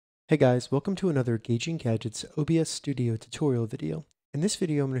Hey guys, welcome to another Gauging Gadgets OBS Studio tutorial video. In this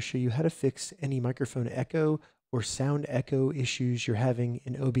video, I'm going to show you how to fix any microphone echo or sound echo issues you're having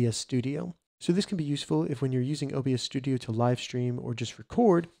in OBS Studio. So this can be useful if when you're using OBS Studio to live stream or just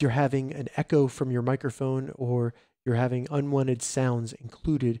record, you're having an echo from your microphone or you're having unwanted sounds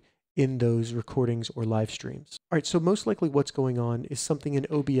included in those recordings or live streams. All right, so most likely what's going on is something in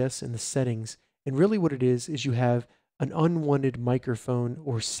OBS in the settings, and really what it is you have an unwanted microphone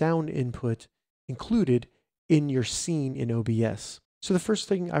or sound input included in your scene in OBS. So the first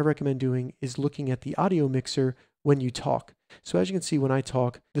thing I recommend doing is looking at the audio mixer when you talk. So as you can see when I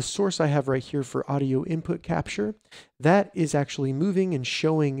talk, the source I have right here for audio input capture, that is actually moving and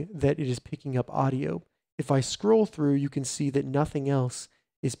showing that it is picking up audio. If I scroll through, you can see that nothing else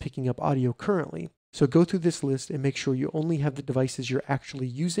is picking up audio currently. So go through this list and make sure you only have the devices you're actually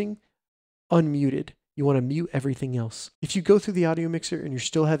using unmuted. You want to mute everything else. If you go through the audio mixer and you're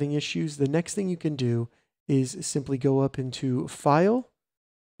still having issues, the next thing you can do is simply go up into File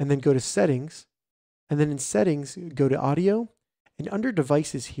and then go to Settings. And then in Settings, go to Audio. And under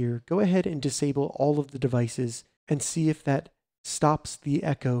Devices here, go ahead and disable all of the devices and see if that stops the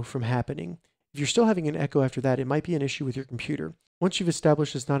echo from happening. If you're still having an echo after that, it might be an issue with your computer. Once you've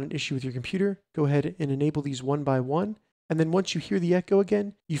established it's not an issue with your computer, go ahead and enable these one by one. And then once you hear the echo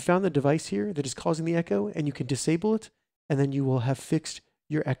again, you found the device here that is causing the echo and you can disable it, and then you will have fixed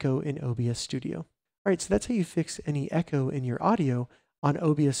your echo in OBS Studio. All right, so that's how you fix any echo in your audio on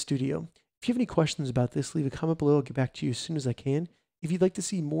OBS Studio. If you have any questions about this, leave a comment below. I'll get back to you as soon as I can. If you'd like to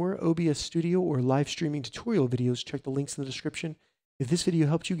see more OBS Studio or live streaming tutorial videos, check the links in the description. If this video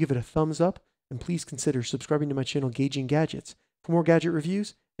helped you, give it a thumbs up, and please consider subscribing to my channel, Gauging Gadgets, for more gadget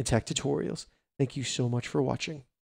reviews and tech tutorials. Thank you so much for watching.